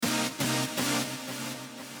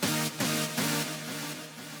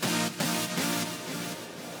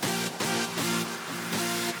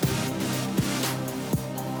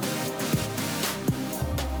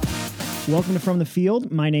Welcome to From the Field.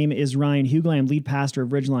 My name is Ryan Hughley. I'm lead pastor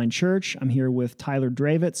of Ridgeline Church. I'm here with Tyler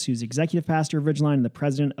Dravitz, who's executive pastor of Ridgeline and the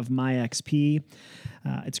president of MyXP.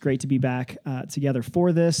 It's great to be back together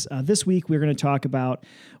for this. This week, we're going to talk about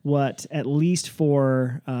what, at least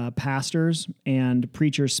for pastors and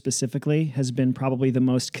preachers specifically, has been probably the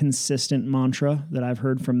most consistent mantra that I've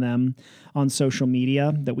heard from them on social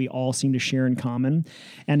media that we all seem to share in common.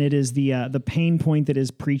 And it is the pain point that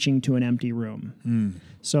is preaching to an empty room.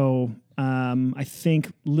 So I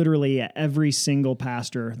think literally every single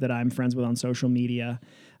pastor that I'm friends with on social media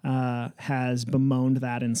has bemoaned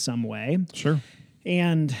that in some way. Sure.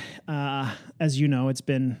 And as you know, it's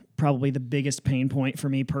been probably the biggest pain point for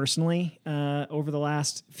me personally over the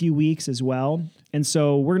last few weeks as well. And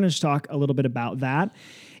so we're going to just talk a little bit about that.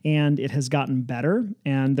 And it has gotten better,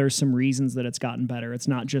 and there's some reasons that it's gotten better. It's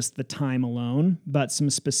not just the time alone, but some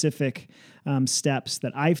specific steps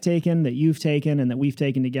that I've taken, that you've taken, and that we've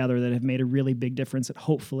taken together that have made a really big difference that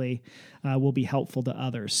hopefully will be helpful to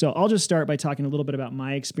others. So I'll just start by talking a little bit about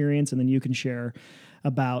my experience, and then you can share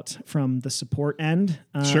about from the support end,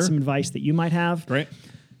 Sure. some advice that you might have. Great.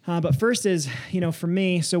 But first is, for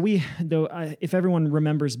me, so if everyone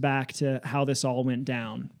remembers back to how this all went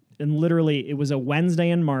down, and literally it was a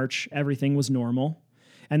Wednesday in March, everything was normal.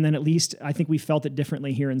 And then at least I think we felt it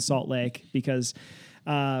differently here in Salt Lake because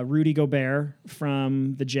Rudy Gobert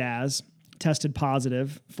from the Jazz tested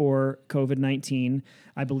positive for COVID-19,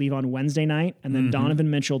 I believe on Wednesday night, and then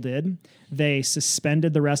Donovan Mitchell did. They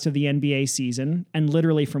suspended the rest of the NBA season, and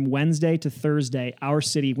literally from Wednesday to Thursday, our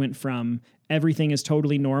city went from everything is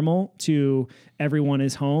totally normal to everyone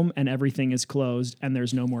is home and everything is closed and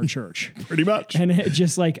there's no more church. Pretty much. And it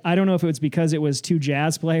just I don't know if it was because it was two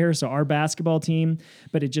Jazz players, so our basketball team,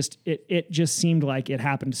 but it just seemed like it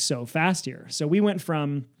happened so fast here. So we went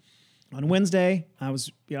from on Wednesday, I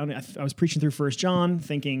was preaching through 1 John,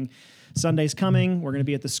 thinking Sunday's coming, we're going to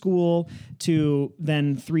be at the school, to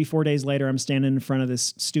then 3-4 days later, I'm standing in front of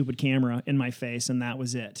this stupid camera in my face, and that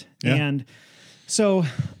was it. Yeah. And so,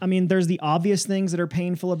 there's the obvious things that are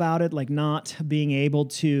painful about it, like not being able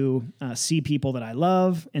to see people that I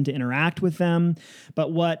love and to interact with them.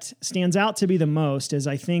 But what stands out to be the most is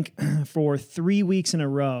I think for 3 weeks in a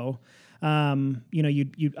row,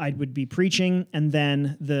 I would be preaching, and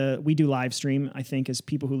then we do live stream. I think, as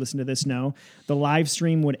people who listen to this know, the live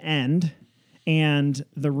stream would end, and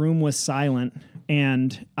the room was silent,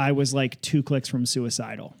 and I was like 2 clicks from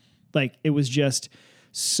suicidal. Like, it was just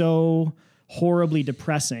so horribly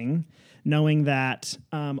depressing, knowing that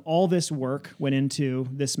all this work went into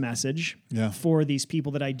this message for these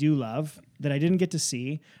people that I do love, that I didn't get to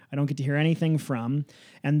see, I don't get to hear anything from,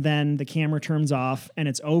 and then the camera turns off and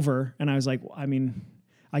it's over, and I was like,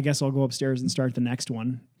 I guess I'll go upstairs and start the next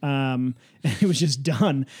one. And it was just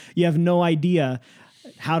done. You have no idea.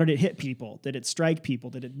 How did it hit people? Did it strike people?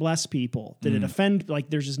 Did it bless people? Did it offend?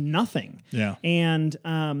 There's just nothing. Yeah. And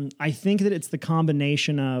I think that it's the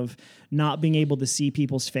combination of not being able to see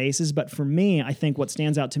people's faces. But for me, I think what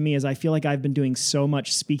stands out to me is I feel like I've been doing so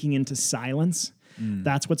much speaking into silence.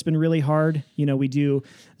 That's what's been really hard. We do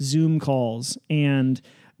Zoom calls, and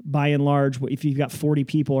by and large, if you've got 40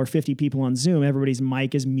 people or 50 people on Zoom, everybody's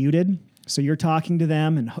mic is muted. So you're talking to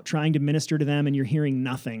them and trying to minister to them, and you're hearing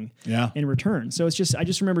nothing in return. So I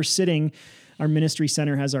just remember sitting, our ministry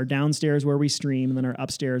center has our downstairs where we stream, and then our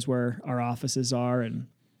upstairs where our offices are. And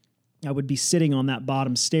I would be sitting on that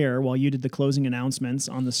bottom stair while you did the closing announcements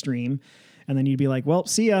on the stream. And then you'd be like, well,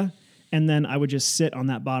 see ya. And then I would just sit on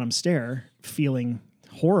that bottom stair feeling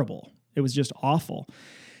horrible. It was just awful.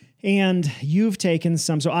 And you've taken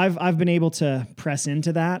some, so I've been able to press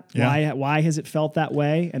into that. Yeah. Why has it felt that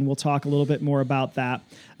way? And we'll talk a little bit more about that.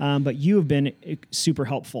 But you have been super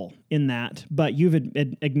helpful in that. But you've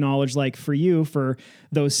acknowledged, like for you, for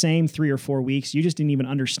those same 3 or 4 weeks, you just didn't even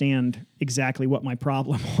understand exactly what my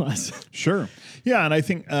problem was. Sure. Yeah. And I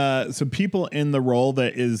think, so people in the role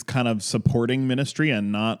that is kind of supporting ministry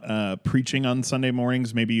and not preaching on Sunday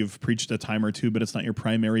mornings, maybe you've preached a time or two, but it's not your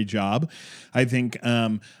primary job. I think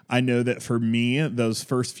I know that for me, those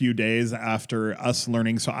first few days after us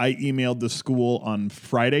learning, so I emailed the school on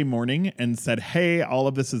Friday morning and said, hey, all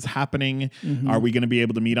of this is happening. Are we going to be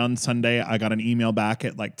able to meet on Sunday? I got an email back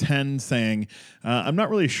at like 10 saying, I'm not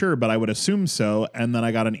really sure, but I would assume so. And then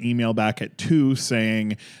I got an email back at 2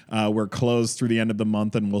 saying, we're closed through the end of the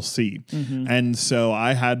month and we'll see. And so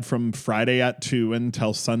I had from Friday at 2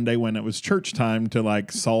 until Sunday when it was church time to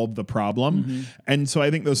like solve the problem. And so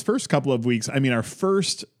I think those first couple of weeks, our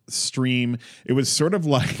first stream, it was sort of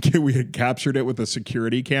like we had captured it with a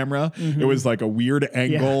security camera. It was like a weird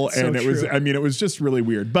angle, and it was, it was just really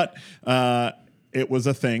weird. But it was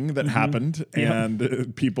a thing that happened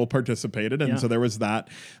and people participated. And so there was that.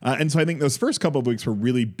 And so I think those first couple of weeks were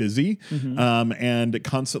really busy and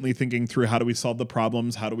constantly thinking through how do we solve the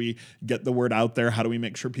problems? How do we get the word out there? How do we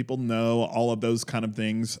make sure people know all of those kind of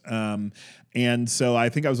things? And so I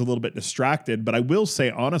think I was a little bit distracted, but I will say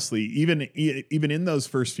honestly, even in those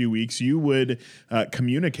first few weeks, you would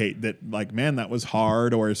communicate that like, man, that was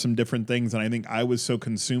hard or some different things. And I think I was so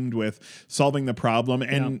consumed with solving the problem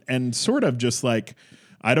and sort of just like,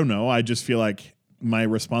 I don't know. I just feel like my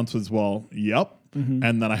response was, well, yep.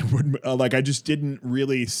 And then I would I just didn't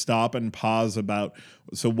really stop and pause about,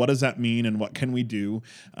 so what does that mean? And what can we do?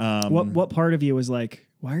 What part of you was like,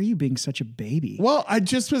 why are you being such a baby? Well, I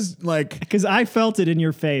just was like... Because I felt it in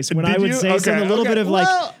your face when I would say something a little bit of like,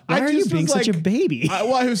 why are you being such a baby?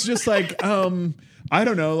 I was just like, I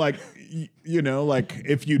don't know, like, like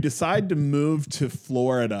if you decide to move to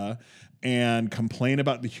Florida and complain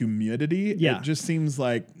about the humidity, it just seems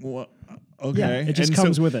like, well, okay. Yeah, it just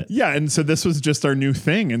comes with it. Yeah, and so this was just our new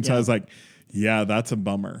thing. And so I was like, yeah, that's a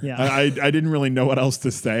bummer. Yeah. I didn't really know what else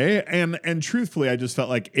to say. And truthfully, I just felt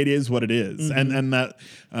like it is what it is. And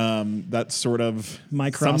that's sort of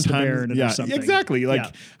my cross to bear or something. Exactly.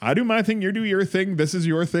 Like I do my thing, you do your thing, this is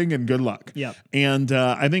your thing, and good luck. Yeah. And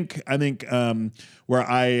I think where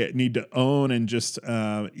I need to own and just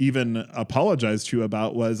even apologize to you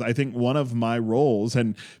about was I think one of my roles,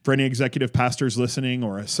 and for any executive pastors listening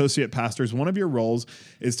or associate pastors, one of your roles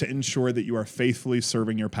is to ensure that you are faithfully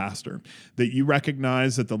serving your pastor, that you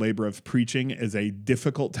recognize that the labor of preaching is a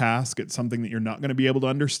difficult task. It's something that you're not going to be able to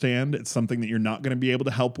understand. It's something that you're not going to be able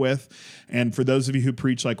to help with. And for those of you who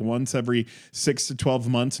preach like once every 6 to 12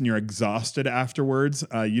 months and you're exhausted afterwards,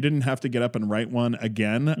 you didn't have to get up and write one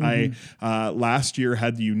again. I last year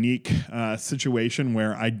had the unique situation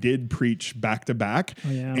where I did preach back to back,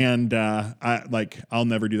 and I'll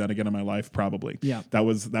never do that again in my life. Probably, that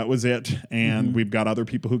was it. And we've got other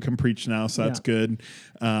people who can preach now, so that's good.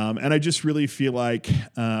 And I just really feel like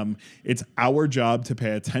it's our job to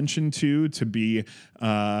pay attention to be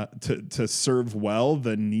to serve well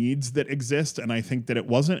the needs that exist. And I think that it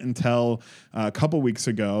wasn't until a couple weeks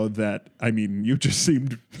ago that you just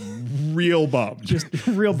seemed real bummed, just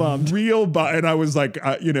real bummed. And I was like,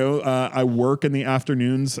 I work in the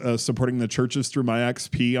afternoons supporting the churches through my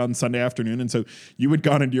XP on Sunday afternoon. And so you had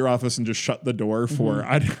gone into your office and just shut the door for,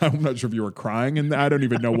 I'm not sure if you were crying, and I don't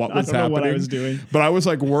even know what was happening. What I was doing. But I was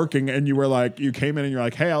like working, and you were like, you came in and you're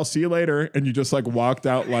like, hey, I'll see you later. And you just like walked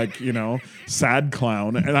out like, sad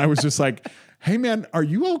clown. And I was just like, hey man, are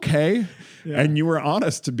you okay? Yeah. And you were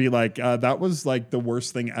honest to be like, that was like the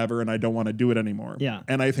worst thing ever, and I don't want to do it anymore. Yeah.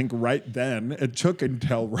 And I think right then it took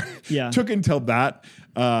until that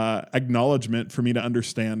acknowledgement for me to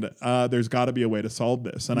understand there's got to be a way to solve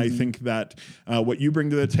this. And I think that what you bring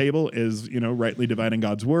to the table is, rightly dividing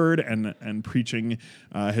God's word and preaching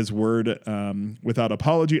his word without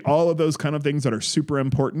apology, all of those kind of things that are super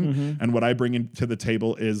important. And what I bring into the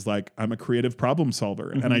table is like, I'm a creative problem solver.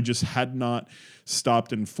 And I just had not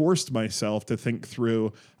stopped and forced myself to think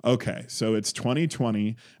through, okay, so it's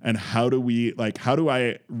 2020, and how do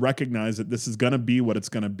I recognize that this is going to be what it's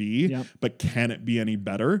going to be, but can it be any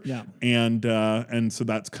better? Yeah. And so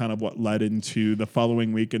that's kind of what led into the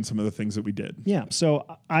following week and some of the things that we did. Yeah. So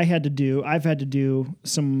I've had to do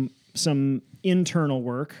some internal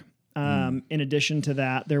work. In addition to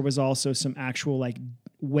that, there was also some actual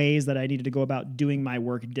ways that I needed to go about doing my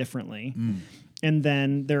work differently. And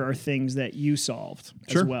then there are things that you solved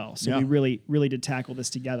as well. So we really did tackle this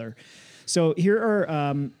together. So here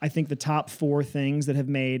are, I think, the top 4 things that have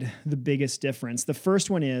made the biggest difference. The first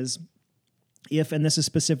one is, and this is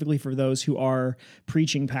specifically for those who are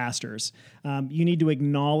preaching pastors, you need to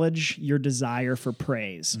acknowledge your desire for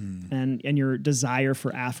praise and your desire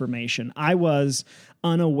for affirmation. I was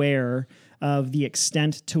unaware of the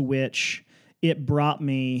extent to which it brought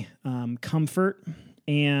me comfort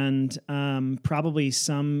and probably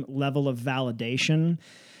some level of validation.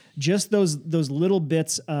 Just those little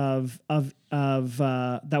bits of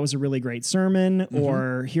that was a really great sermon,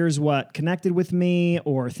 or here's what connected with me,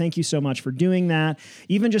 or thank you so much for doing that.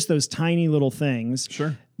 Even just those tiny little things.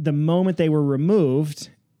 Sure. The moment they were removed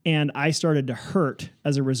and I started to hurt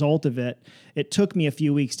as a result of it, it took me a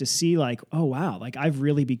few weeks to see oh wow, I've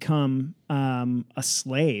really become a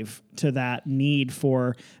slave to that need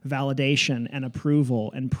for validation and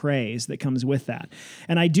approval and praise that comes with that.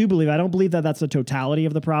 And I don't believe that that's the totality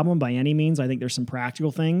of the problem by any means. I think there's some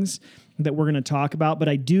practical things that we're going to talk about, but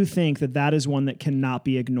I do think that that is one that cannot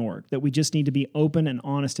be ignored, that we just need to be open and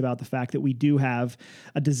honest about the fact that we do have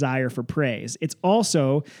a desire for praise. It's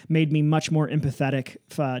also made me much more empathetic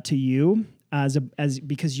to you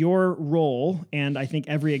because your role, and I think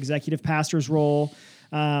every executive pastor's role,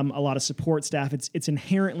 a lot of support staff, it's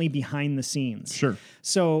inherently behind the scenes. Sure.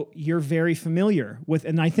 So you're very familiar with,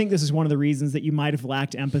 and I think this is one of the reasons that you might have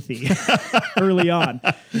lacked empathy early on.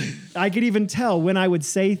 I could even tell when I would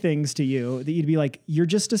say things to you that you'd be like, you're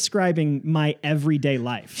just describing my everyday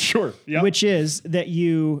life. Sure. Yeah. Which is that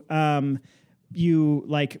you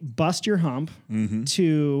like bust your hump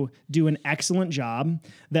to do an excellent job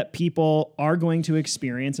that people are going to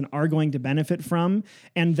experience and are going to benefit from.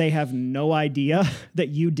 And they have no idea that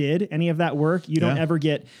you did any of that work. You don't ever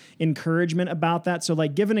get encouragement about that. So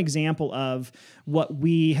like, give an example of what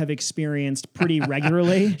we have experienced pretty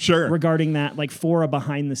regularly regarding that, like for a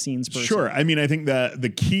behind the scenes person. Sure. I mean, I think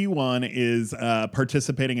the key one is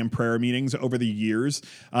participating in prayer meetings over the years,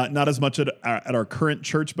 not as much at our current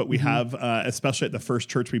church, but we have, especially at the first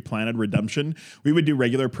church we planted, Redemption, we would do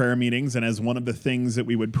regular prayer meetings. And as one of the things that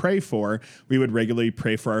we would pray for, we would regularly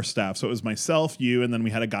pray for our staff. So it was myself, you, and then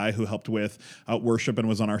we had a guy who helped with worship and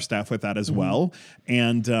was on our staff with that as well.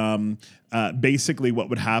 And basically what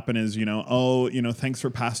would happen is, thanks for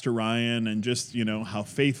Pastor Ryan and just, how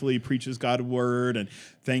faithfully he preaches God's word. And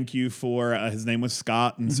thank you for, his name was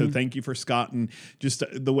Scott. And so thank you for Scott and just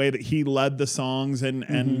the way that he led the songs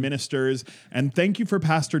and ministers. And thank you for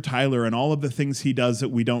Pastor Tyler and all of the things he does that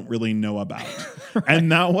we don't really know about. Right.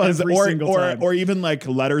 And that was, or even like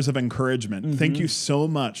letters of encouragement. Thank you so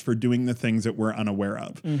much for doing the things that we're unaware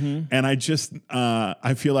of. And I just,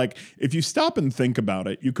 I feel like if you stop and think about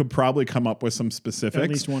it, you could probably come up with some specifics. At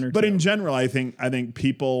least one or but two. In general, I think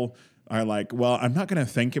people are like, well, I'm not going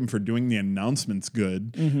to thank him for doing the announcements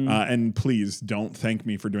good. And please don't thank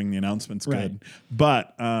me for doing the announcements good.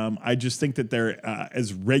 But I just think that they're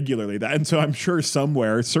as regularly that. And so I'm sure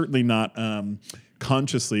somewhere, certainly not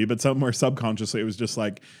consciously, but somewhere subconsciously, it was just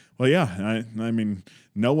like, well, yeah, I mean,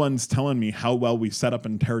 no one's telling me how well we set up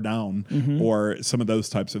and tear down or some of those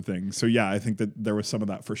types of things. So, yeah, I think that there was some of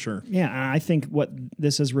that for sure. Yeah, I think what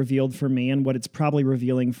this has revealed for me and what it's probably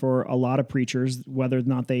revealing for a lot of preachers, whether or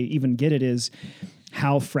not they even get it, is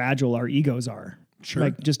how fragile our egos are. Sure.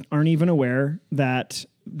 Like, just aren't even aware that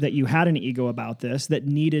you had an ego about this that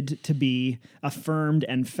needed to be affirmed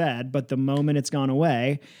and fed. But the moment it's gone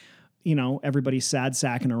away, everybody's sad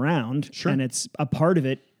sacking around. Sure. And it's a part of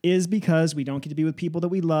it is because we don't get to be with people that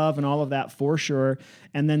we love and all of that for sure.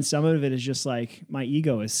 And then some of it is just like, my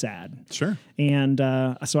ego is sad. Sure. And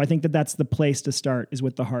so I think that that's the place to start, is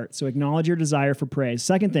with the heart. So acknowledge your desire for praise.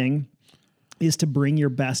 Second thing is to bring your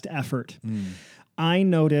best effort. I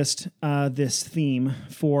noticed this theme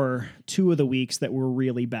for 2 of the weeks that were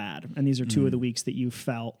really bad. And these are 2 of the weeks that you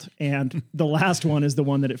felt. And the last one is the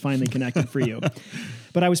one that it finally connected for you.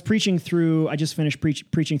 But I was I just finished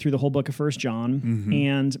preaching through the whole book of 1 John.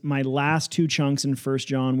 And my last 2 chunks in 1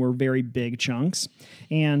 John were very big chunks.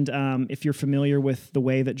 And if you're familiar with the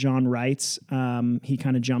way that John writes, he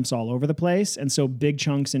kind of jumps all over the place. And so big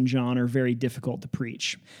chunks in John are very difficult to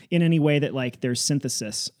preach in any way that like there's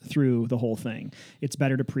synthesis through the whole thing. It's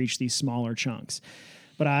better to preach these smaller chunks.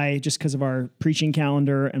 But I, just because of our preaching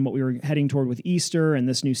calendar and what we were heading toward with Easter and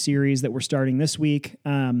this new series that we're starting this week,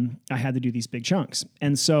 I had to do these big chunks.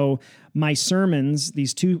 And so my sermons,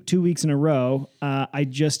 these two weeks in a row,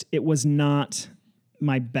 it was not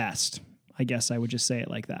my best. I guess I would just say it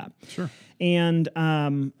like that. Sure. And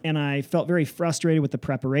I felt very frustrated with the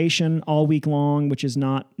preparation all week long, which is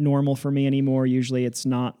not normal for me anymore. Usually it's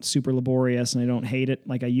not super laborious and I don't hate it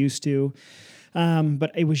like I used to.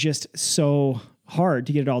 But it was just so hard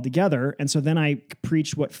to get it all together. And so then I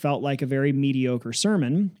preached what felt like a very mediocre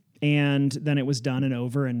sermon, and then it was done and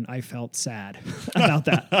over, and I felt sad about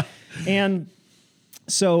that. And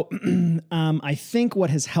so I think what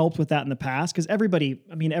has helped with that in the past, because every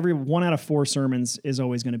 1 out of 4 sermons is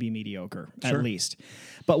always going to be mediocre, at least.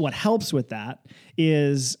 But what helps with that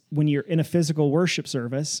is when you're in a physical worship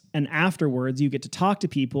service and afterwards you get to talk to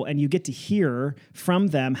people and you get to hear from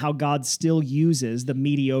them how God still uses the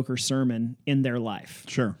mediocre sermon in their life.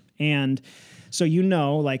 Sure. And so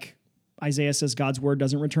like Isaiah says God's word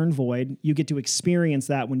doesn't return void. You get to experience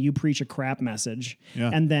that when you preach a crap message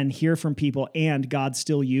and then hear from people and God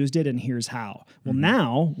still used it and here's how. Well,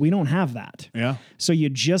 now we don't have that. Yeah. So you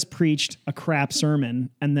just preached a crap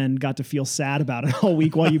sermon and then got to feel sad about it all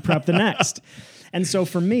week while you prep the next. And so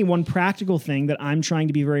for me, one practical thing that I'm trying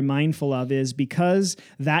to be very mindful of is, because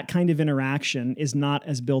that kind of interaction is not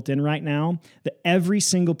as built in right now, that every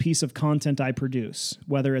single piece of content I produce,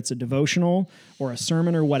 whether it's a devotional or a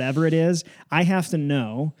sermon or whatever it is, I have to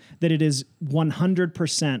know that it is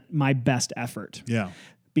 100% my best effort. Yeah.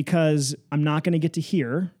 Because I'm not going to get to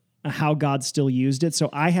hear how God still used it. So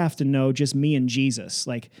I have to know, just me and Jesus,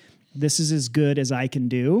 like, this is as good as I can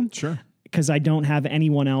do. Sure. Because I don't have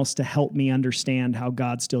anyone else to help me understand how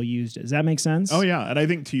God still used it. Does that make sense? Oh yeah. And I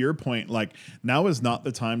think to your point, like now is not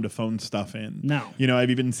the time to phone stuff in. No. You know, I've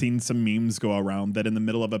even seen some memes go around that in the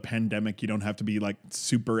middle of a pandemic, you don't have to be like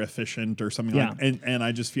super efficient or something Yeah. like, and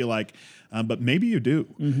I just feel like, but maybe you do,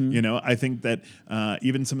 you know, I think that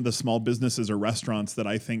even some of the small businesses or restaurants that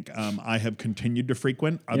I think I have continued to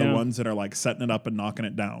frequent are the ones that are like setting it up and knocking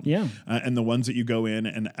it down. Yeah. And the ones that you go in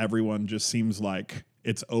and everyone just seems like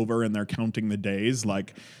it's over and they're counting the days.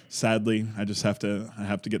 Like, sadly, I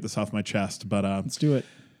have to get this off my chest, but Let's do it.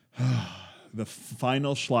 the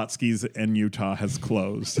final Schlotzsky's in Utah has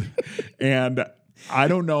closed. And I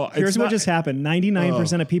don't know. Here's what just happened.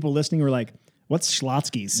 99% of people listening were like, what's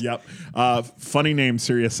Schlotzsky's? Yep. Funny name,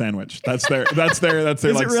 Serious Sandwich. That's their like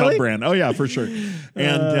really? sub-brand. Oh yeah, for sure.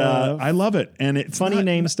 And I love it. And it's Funny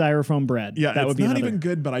name, styrofoam bread. Yeah, that it's would be not another. even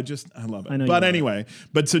good, but I love it. I know But you love anyway,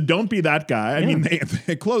 so don't be that guy. I mean,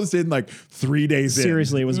 they closed in like 3 days in.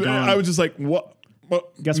 Seriously, it was gone. I was just like, what? Well,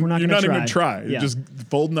 Guess we're not You're gonna not try. even try. Yeah. Just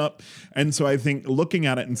folding up. And so I think looking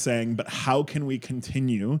at it and saying, but how can we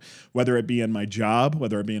continue, whether it be in my job,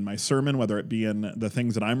 whether it be in my sermon, whether it be in the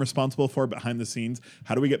things that I'm responsible for behind the scenes,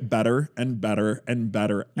 how do we get better and better and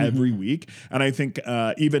better every week? And I think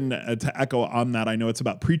even to echo on that, I know it's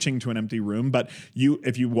about preaching to an empty room, but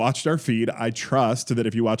if you watched our feed, I trust that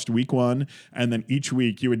if you watched week 1 and then each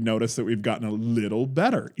week, you would notice that we've gotten a little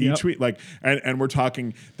better each week. Like, and we're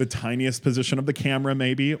talking the tiniest position of the camera,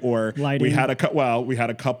 maybe, or lighting. we had a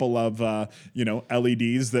couple of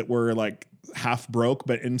LEDs that were like half broke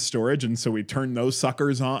but in storage, and so we turned those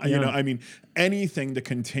suckers on. You know, I mean, anything to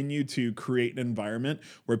continue to create an environment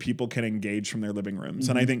where people can engage from their living rooms.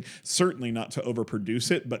 And I think certainly not to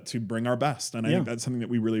overproduce it, but to bring our best. And I think that's something that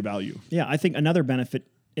we really value. Yeah, I think another benefit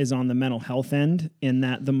is on the mental health end, in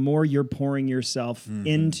that the more you're pouring yourself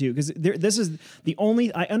into, because this is the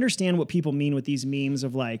only, I understand what people mean with these memes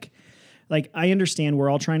of like I understand we're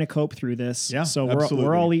all trying to cope through this. Yeah, so absolutely.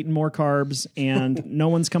 we're all eating more carbs and no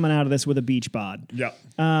one's coming out of this with a beach bod. Yeah.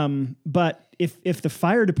 But if the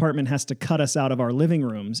fire department has to cut us out of our living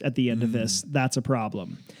rooms at the end of this, that's a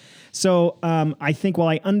problem. So I think while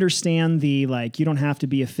I understand the, like, you don't have to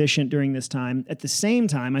be efficient during this time, at the same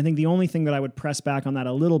time, I think the only thing that I would press back on that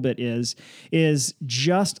a little bit is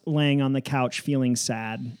just laying on the couch feeling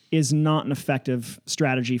sad is not an effective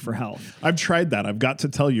strategy for health. I've tried that. I've got to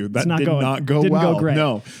tell you that didn't go well. Go great.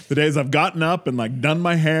 No, the days I've gotten up and like done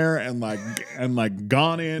my hair and like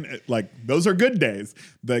gone in, like those are good days.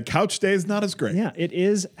 The couch day is not as great. Yeah, it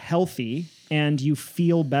is healthy. And you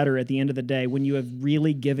feel better at the end of the day when you have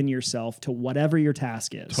really given yourself to whatever your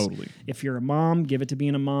task is. Totally. If you're a mom, give it to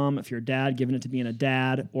being a mom. If you're a dad, giving it to being a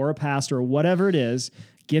dad or a pastor or whatever it is,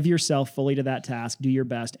 give yourself fully to that task, do your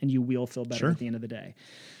best, and you will feel better at the end of the day.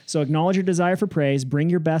 So acknowledge your desire for praise, bring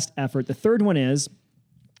your best effort. The third one is,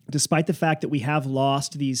 despite the fact that we have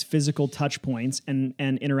lost these physical touch points and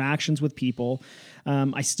interactions with people,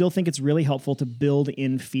 I still think it's really helpful to build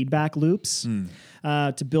in feedback loops.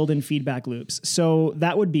 So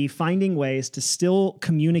that would be finding ways to still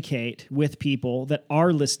communicate with people that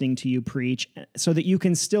are listening to you preach so that you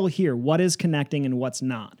can still hear what is connecting and what's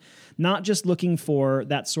not. Not just looking for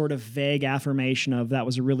that sort of vague affirmation of that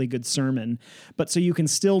was a really good sermon, but so you can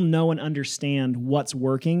still know and understand what's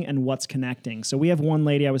working and what's connecting. So we have one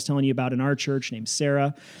lady I was telling you about in our church named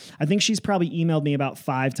Sarah. I think she's probably emailed me about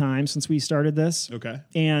 5 times since we started this. Okay.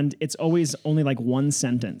 And it's always only like one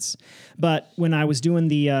sentence. But when I was doing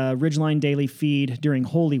the Ridgeline Daily Feed during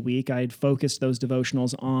Holy Week, I had focused those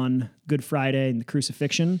devotionals on Good Friday and the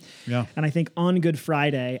crucifixion. Yeah. And I think on Good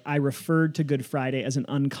Friday, I referred to Good Friday as an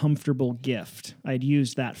uncomfortable gift. I'd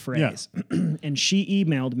used that phrase. Yeah. And she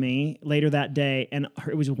emailed me later that day, and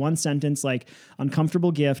it was one sentence like,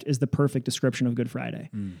 uncomfortable gift is the perfect description of Good Friday.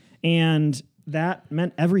 And that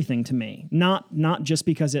meant everything to me. Not just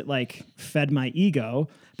because it like fed my ego,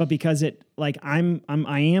 but because it like I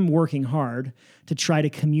am working hard to try to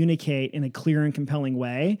communicate in a clear and compelling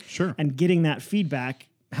way. Sure. And getting that feedback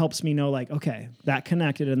helps me know like, okay, that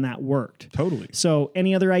connected and that worked. Totally. So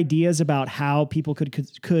any other ideas about how people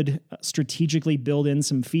could strategically build in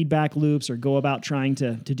some feedback loops or go about trying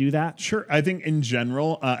to do that? Sure. I think in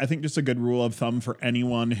general, I think just a good rule of thumb for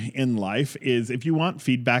anyone in life is if you want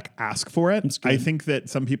feedback, ask for it. I think that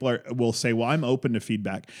some people will say, well, I'm open to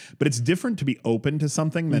feedback, but it's different to be open to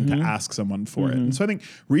something than to ask someone for it. And so I think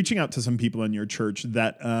reaching out to some people in your church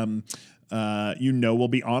that, will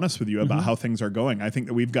be honest with you about how things are going. I think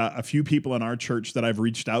that we've got a few people in our church that I've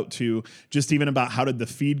reached out to just even about how did the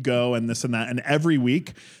feed go and this and that. And every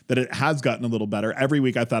week that it has gotten a little better, every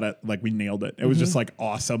week I thought we nailed it. It was just like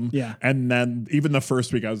awesome. Yeah. And then even the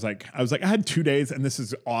first week I was like, I had 2 days and this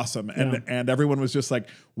is awesome. And everyone was just like,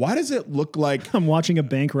 why does it look like I'm watching a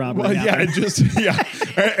bank robbery. well, yeah,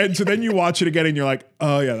 and so then you watch it again and you're like,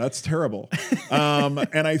 oh yeah, that's terrible.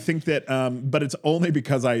 And I think that, but it's only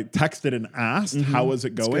because I texted and asked, how was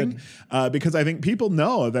it going? Because I think people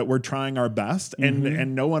know that we're trying our best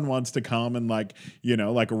and no one wants to come and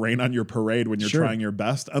rain on your parade when you're trying your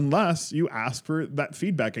best, unless you ask for that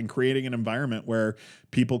feedback, and creating an environment where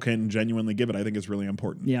people can genuinely give it, I think is really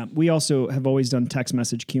important. Yeah. We also have always done text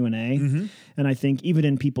message Q&A. And I think even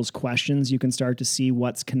in people's questions, you can start to see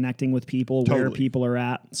what's connecting with people, where people are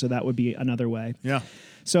at. So that would be another way. Yeah.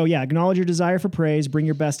 So yeah, acknowledge your desire for praise, bring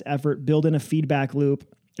your best effort, build in a feedback loop.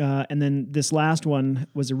 And then this last one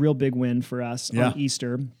was a real big win for us on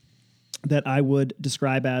Easter that I would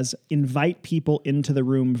describe as invite people into the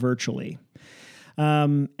room virtually.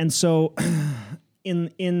 And so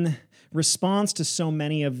in response to so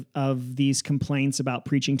many of these complaints about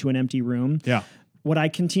preaching to an empty room, what I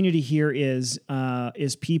continue to hear is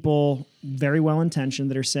people very well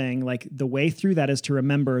intentioned that are saying like the way through that is to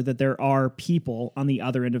remember that there are people on the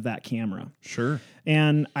other end of that camera. Sure.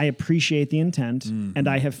 And I appreciate the intent, and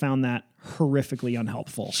I have found that horrifically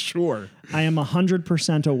unhelpful. Sure. I am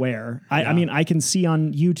 100% aware. I mean, I can see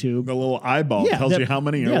on YouTube the little eyeball tells you how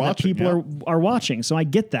many are watching. That people are watching. So I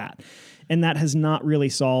get that. And that has not really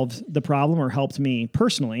solved the problem or helped me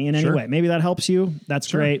personally in any way. Maybe that helps you. That's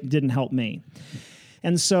great. Didn't help me.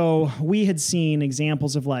 And so we had seen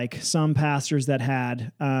examples of like some pastors that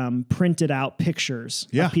had printed out pictures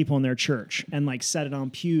of people in their church and like set it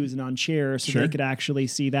on pews and on chairs so they could actually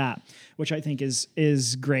see that, which I think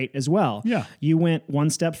is great as well. Yeah. You went one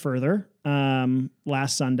step further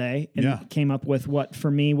last Sunday and came up with what for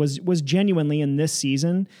me was genuinely in this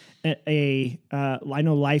season I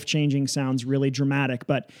know life-changing sounds really dramatic,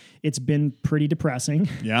 but it's been pretty depressing.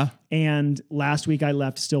 Yeah. And last week I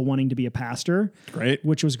left still wanting to be a pastor. Great.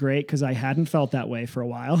 Which was great because I hadn't felt that way for a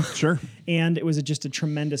while. Sure. And it was just a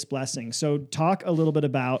tremendous blessing. So talk a little bit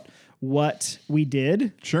about what we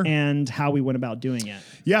did and how we went about doing it.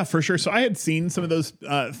 Yeah, for sure. So I had seen some of those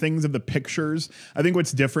things of the pictures. I think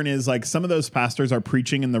what's different is like some of those pastors are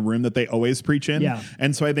preaching in the room that they always preach in. Yeah.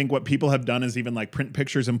 And so I think what people have done is even like print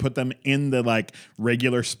pictures and put them in the like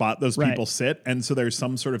regular spot those people sit. And so there's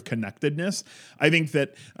some sort of connectedness. I think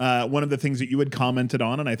that one of the things that you had commented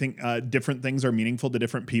on, and I think different things are meaningful to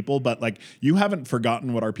different people, but like you haven't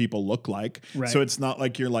forgotten what our people look like. Right. So it's not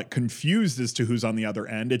like you're like confused as to who's on the other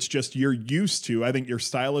end. It's just you're used to, I think your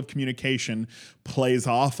style of communication plays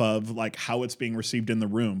off of like how it's being received in the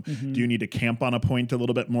room. Do you need to camp on a point a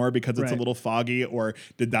little bit more because it's a little foggy, or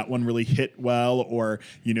did that one really hit well? Or,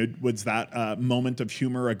 was that moment of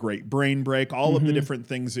humor a great brain break? All of the different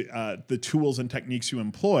things, the tools and techniques you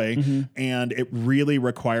employ, and it really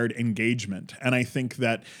required engagement. And I think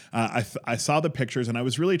that I saw the pictures and I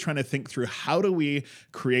was really trying to think through how do we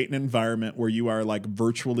create an environment where you are like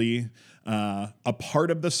virtually a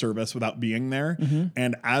part of the service without being there.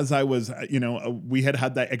 And as I was, we had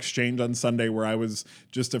that exchange on Sunday where I was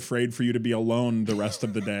just afraid for you to be alone the rest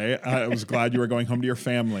of the day. I was glad you were going home to your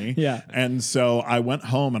family. Yeah. And so I went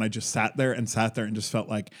home and I just sat there and just felt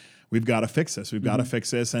like, we've got to fix this. We've got to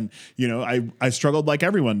fix this. And, I struggled like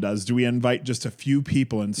everyone does. Do we invite just a few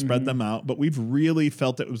people and spread them out? But we've really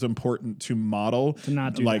felt it was important to model, to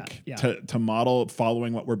not do that. Yeah. To model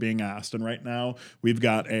following what we're being asked. And right now we've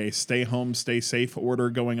got a stay home, stay safe order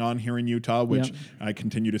going on here in Utah, which I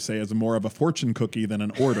continue to say is more of a fortune cookie than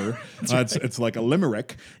an order. It's like a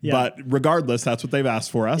limerick, but regardless, that's what they've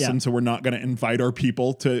asked for us. And so we're not going to invite our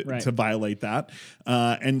people to violate that.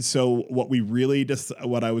 And so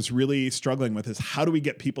what I was really struggling with is how do we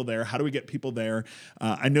get people there? How do we get people there?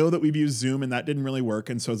 I know that we've used Zoom and that didn't really work.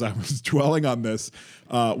 And so as I was dwelling on this,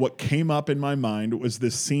 what came up in my mind was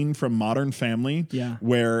this scene from Modern Family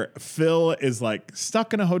where Phil is like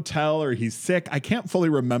stuck in a hotel or he's sick. I can't fully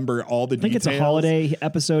remember all the details. I think it's a holiday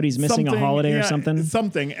episode. He's missing a holiday or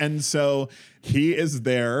something. And so he is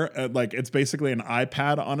there, like it's basically an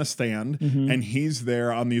iPad on a stand, and he's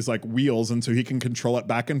there on these like wheels, and so he can control it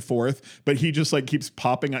back and forth. But he just like keeps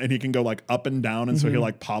popping, and he can go like up and down, and so he'll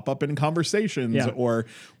like pop up in conversations or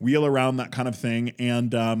wheel around, that kind of thing.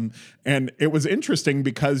 And it was interesting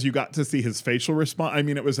because you got to see his facial response. I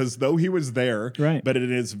mean, it was as though he was there, but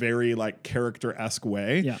it is very like character-esque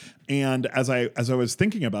way. Yeah. And as I was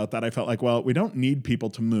thinking about that, I felt like, well, we don't need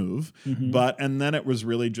people to move, and then it was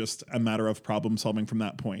really just a matter of problem solving from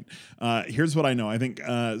that point. Here's what I know. I think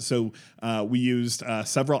we used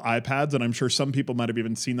several iPads, and I'm sure some people might have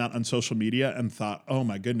even seen that on social media and thought, oh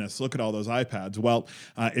my goodness, look at all those iPads. Well,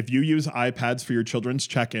 if you use iPads for your children's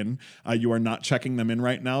check-in, you are not checking them in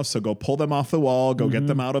right now. So go pull them off the wall, go get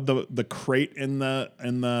them out of the crate in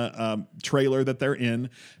the trailer that they're in.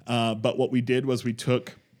 But what we did was we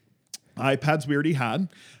took iPads we already had.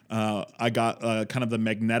 I got kind of the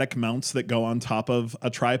magnetic mounts that go on top of a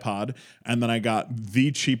tripod, and then I got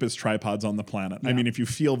the cheapest tripods on the planet. I mean, if you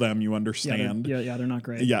feel them, you understand. Yeah, they're not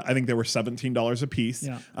great. Yeah, I think they were $17 a piece.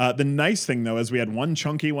 Yeah. The nice thing, though, is we had one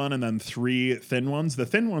chunky one and then 3 thin ones. The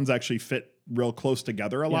thin ones actually fit real close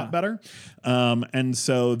together a lot better. And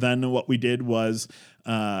so then what we did was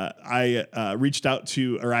I reached out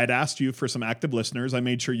to, or I'd asked you for some active listeners. I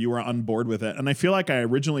made sure you were on board with it. And I feel like I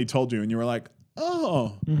originally told you and you were like,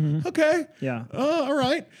 oh, okay. Yeah. All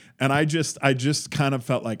right. And I just kind of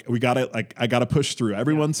felt like I got to push through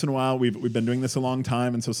every once in a while. We've been doing this a long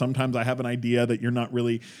time. And so sometimes I have an idea that you're not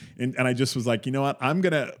really in, and I just was like, you know what, I'm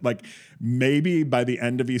going to maybe by the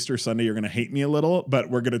end of Easter Sunday, you're going to hate me a little,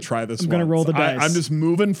 but we're going to try this. I'm going to roll the dice. I'm just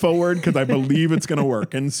moving forward because I believe it's going to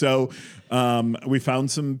work. And so we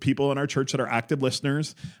found some people in our church that are active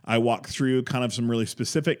listeners. I walked through kind of some really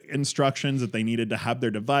specific instructions that they needed to have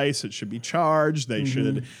their device. It should be charged. They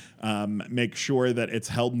should make sure that it's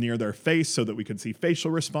held near their face so that we could see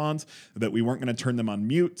facial response, that we weren't going to turn them on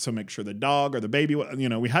mute. So make sure the dog or the baby,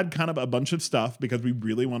 we had kind of a bunch of stuff because we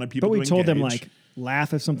really wanted people to engage. But we told them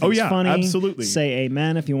laugh if something's funny. Absolutely. Say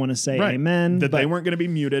amen if you want to say amen. That they weren't going to be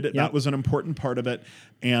muted. That was an important part of it.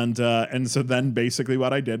 And so then basically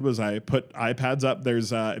what I did was I put iPads up.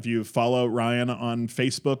 There's if you follow Ryan on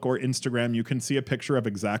Facebook or Instagram, you can see a picture of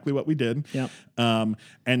exactly what we did. Yep.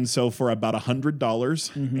 And so for about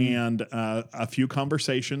 $100 and a few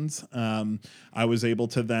conversations, I was able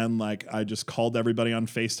to then I just called everybody on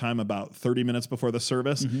FaceTime about 30 minutes before the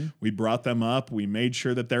service. We brought them up. We made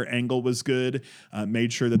sure that their angle was good.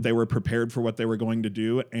 Made sure that they were prepared for what they were going to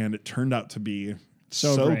do, and it turned out to be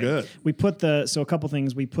so good. We put a couple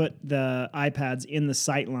things. We put the iPads in the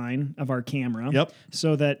sight line of our camera,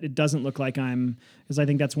 so that it doesn't look like because I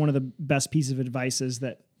think that's one of the best pieces of advice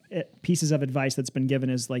that's been given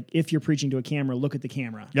is if you're preaching to a camera, look at the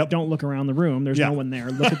camera. Don't look around the room. There's no one there.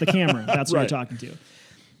 Look at the camera. That's what you're talking to.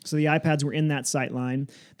 So the iPads were in that sight line.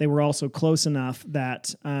 They were also close enough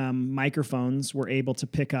that microphones were able to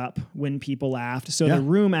pick up when people laughed. So the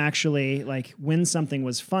room actually, when something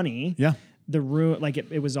was funny, the room,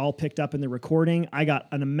 it was all picked up in the recording. I got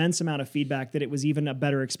an immense amount of feedback that it was even a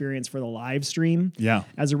better experience for the live stream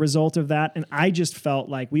as a result of that. And I just felt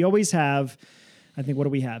like we always have, I think, what do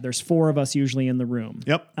we have? There's 4 of us usually in the room.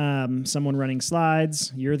 Someone running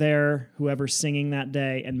slides, you're there, whoever's singing that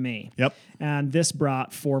day, and me. And this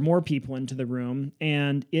brought 4 more people into the room,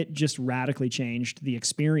 and it just radically changed the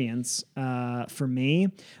experience for me.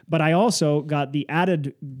 But I also got the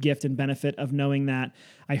added gift and benefit of knowing that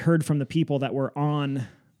I heard from the people that were on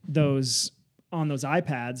those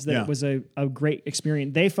iPads that it was a great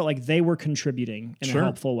experience. They felt like they were contributing in a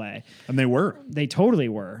helpful way. And they were. They totally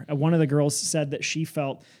were. One of the girls said that she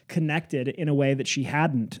felt connected in a way that she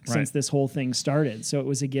hadn't since this whole thing started. So it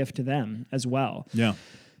was a gift to them as well. Yeah.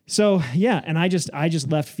 So, and I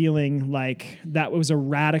just left feeling like that was a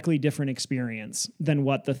radically different experience than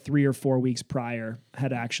what the 3 or 4 weeks prior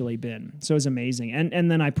had actually been. So it was amazing.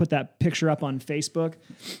 And then I put that picture up on Facebook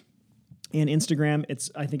and Instagram.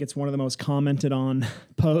 I think it's one of the most commented on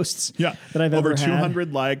posts that I've ever had. Over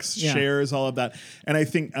 200 likes, shares, all of that. And I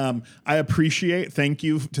think I appreciate, thank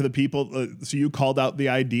you to the people. So you called out the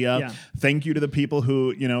idea. Thank you to the people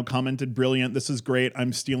who, commented, brilliant. This is great.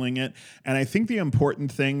 I'm stealing it. And I think the important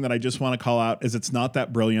thing that I just want to call out is it's not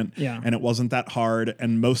that brilliant and it wasn't that hard.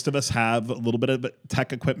 And most of us have a little bit of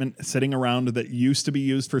tech equipment sitting around that used to be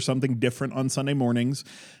used for something different on Sunday mornings.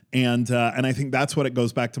 And I think that's what it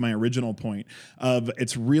goes back to my original point of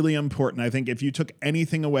it's really important. I think if you took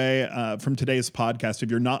anything away from today's podcast,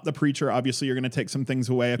 if you're not the preacher, obviously you're going to take some things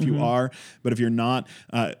away if you are, but if you're not,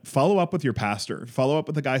 follow up with your pastor, follow up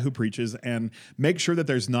with the guy who preaches and make sure that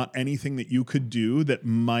there's not anything that you could do that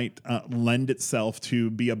might lend itself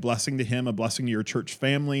to be a blessing to him, a blessing to your church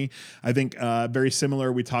family. I think very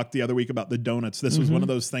similar. We talked the other week about the donuts. This was one of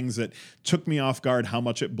those things that took me off guard, how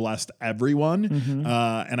much it blessed everyone.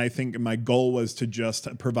 And I think my goal was to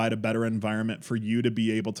just provide a better environment for you to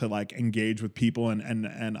be able to like engage with people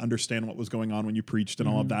and understand what was going on when you preached and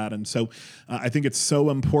all of that. And so I think it's so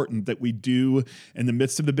important that we do, in the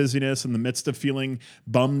midst of the busyness, in the midst of feeling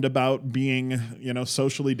bummed about being,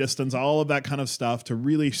 socially distanced, all of that kind of stuff, to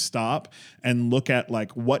really stop and look at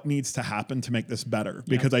like what needs to happen to make this better.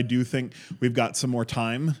 Because I do think we've got some more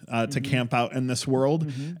time to camp out in this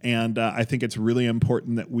world. And I think it's really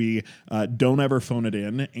important that we don't ever phone it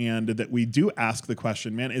in, and that we do ask the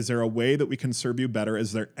question, man, is there a way that we can serve you better?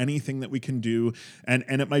 Is there anything that we can do? And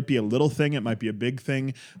it might be a little thing, it might be a big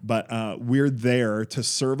thing, but we're there to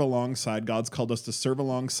serve alongside. God's called us to serve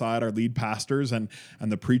alongside our lead pastors and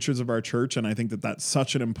the preachers of our church. And I think that that's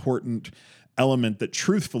such an important element that,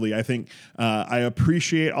 truthfully, I think I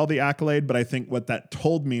appreciate all the accolade, but I think what that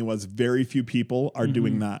told me was very few people are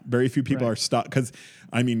doing that. Very few people are stuck, because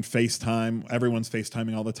FaceTime, everyone's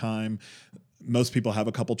FaceTiming all the time. Most people have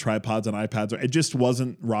a couple tripods and iPads. It just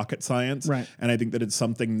wasn't rocket science. Right. And I think that it's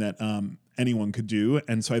something that anyone could do.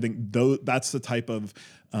 And so I think that's the type of,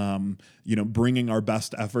 bringing our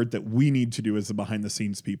best effort that we need to do as the behind the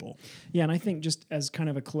scenes people. Yeah. And I think, just as kind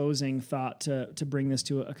of a closing thought to bring this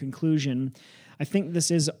to a conclusion, I think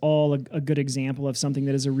this is all a good example of something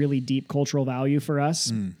that is a really deep cultural value for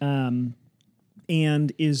us.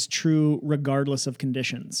 And is true regardless of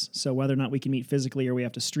conditions. So whether or not we can meet physically or we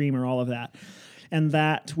have to stream or all of that. And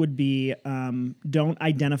that would be, don't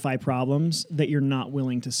identify problems that you're not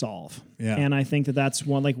willing to solve. Yeah. And I think that's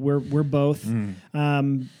one, like we're both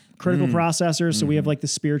critical processors. So we have like the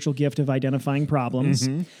spiritual gift of identifying problems.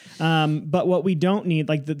 But what we don't need,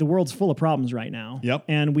 like the world's full of problems right now. Yep.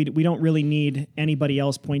 And we don't really need anybody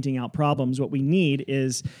else pointing out problems. What we need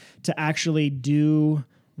is to actually do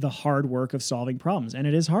the hard work of solving problems. And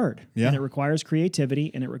it is hard. Yeah. And it requires creativity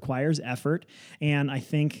and it requires effort. And I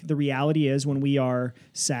think the reality is, when we are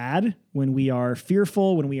sad, when we are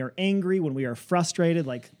fearful, when we are angry, when we are frustrated,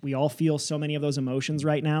 like we all feel so many of those emotions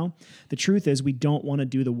right now, the truth is we don't want to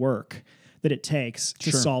do the work that it takes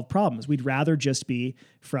to solve problems. We'd rather just be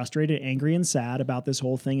frustrated, angry, and sad about this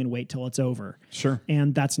whole thing and wait till it's over. Sure.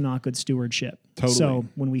 And that's not good stewardship. Totally. So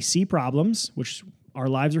when we see problems, which our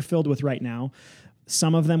lives are filled with right now,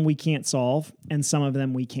 some of them we can't solve and some of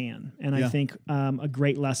them we can. And I think a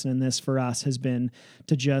great lesson in this for us has been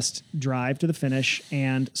to just drive to the finish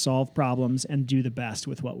and solve problems and do the best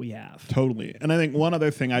with what we have. Totally. And I think one other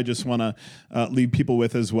thing I just want to leave people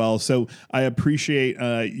with as well. So I appreciate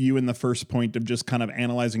you in the first point of just kind of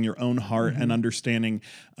analyzing your own heart and understanding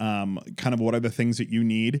kind of what are the things that you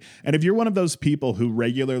need. And if you're one of those people who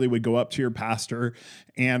regularly would go up to your pastor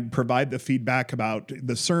and provide the feedback about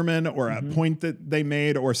the sermon or a point that they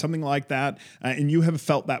made or something like that, and you have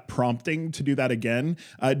felt that prompting to do that again,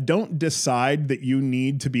 don't decide that you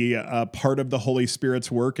need to be a part of the Holy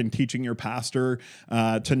Spirit's work and teaching your pastor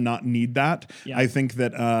to not need that. Yeah. I think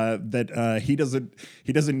that he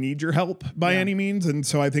doesn't need your help by any means, and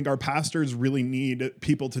so I think our pastors really need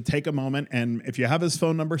people to take a moment, and if you have his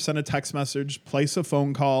phone number, send a text message, place a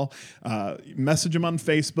phone call, message him on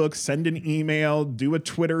Facebook, send an email, do a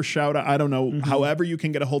Twitter shout out. I don't know, however you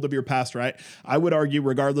can get a hold of your pastor. I would argue,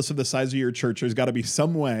 regardless of the size of your church, there's got to be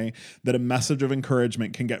some way that a message of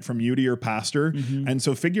encouragement can get from you to your pastor. And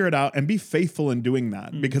so figure it out and be faithful in doing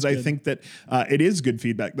that, because I think that it is good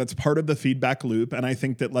feedback. That's part of the feedback loop. And I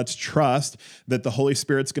think that let's trust that the Holy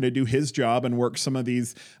Spirit's going to do his job and work some of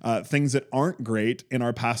these things that aren't great in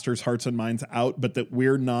our pastors' hearts and minds out, but that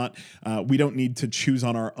we're not, we don't need to choose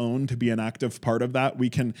on our own to be an active part of that. We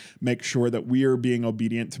can make sure that we are being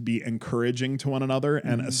obedient to be encouraging to one another.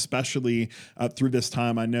 And especially through this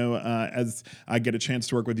time, I know as I get a chance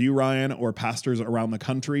to work with you, Ryan, or pastors around the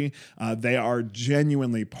country, they are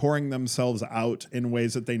genuinely pouring themselves out in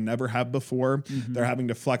ways that they never have before. They're having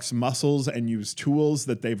to flex muscles and use tools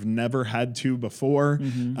that they've never had to before,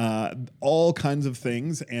 all kinds of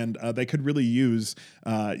things. And they could really use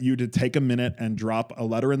you to take a minute and drop a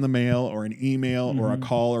letter in the mail or an email or a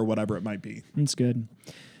call or whatever it might be. That's good.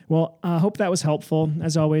 Well, I hope that was helpful.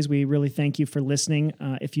 As always, we really thank you for listening.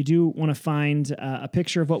 If you do want to find a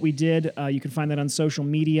picture of what we did, you can find that on social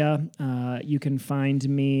media. You can find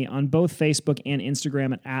me on both Facebook and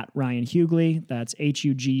Instagram at Ryan Huguley. That's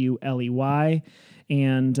Huguley.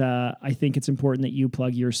 And I think it's important that you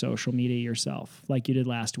plug your social media yourself, like you did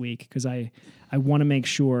last week, because I want to make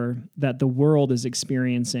sure that the world is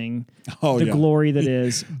experiencing the glory that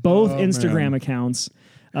is both Instagram accounts,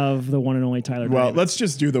 of the one and only Tyler Well, Dravitz. let's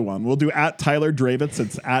just do the one. We'll do at Tyler Dravitz.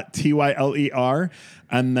 It's at Tyler.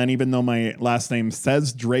 And then even though my last name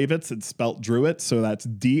says Dravitz, it's spelt Druitt. So that's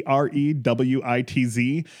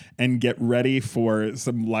Drewitz. And get ready for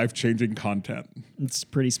some life-changing content. It's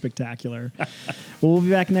pretty spectacular. Well, we'll be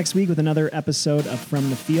back next week with another episode of From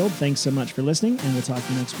the Field. Thanks so much for listening, and we'll talk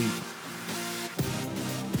to you next week.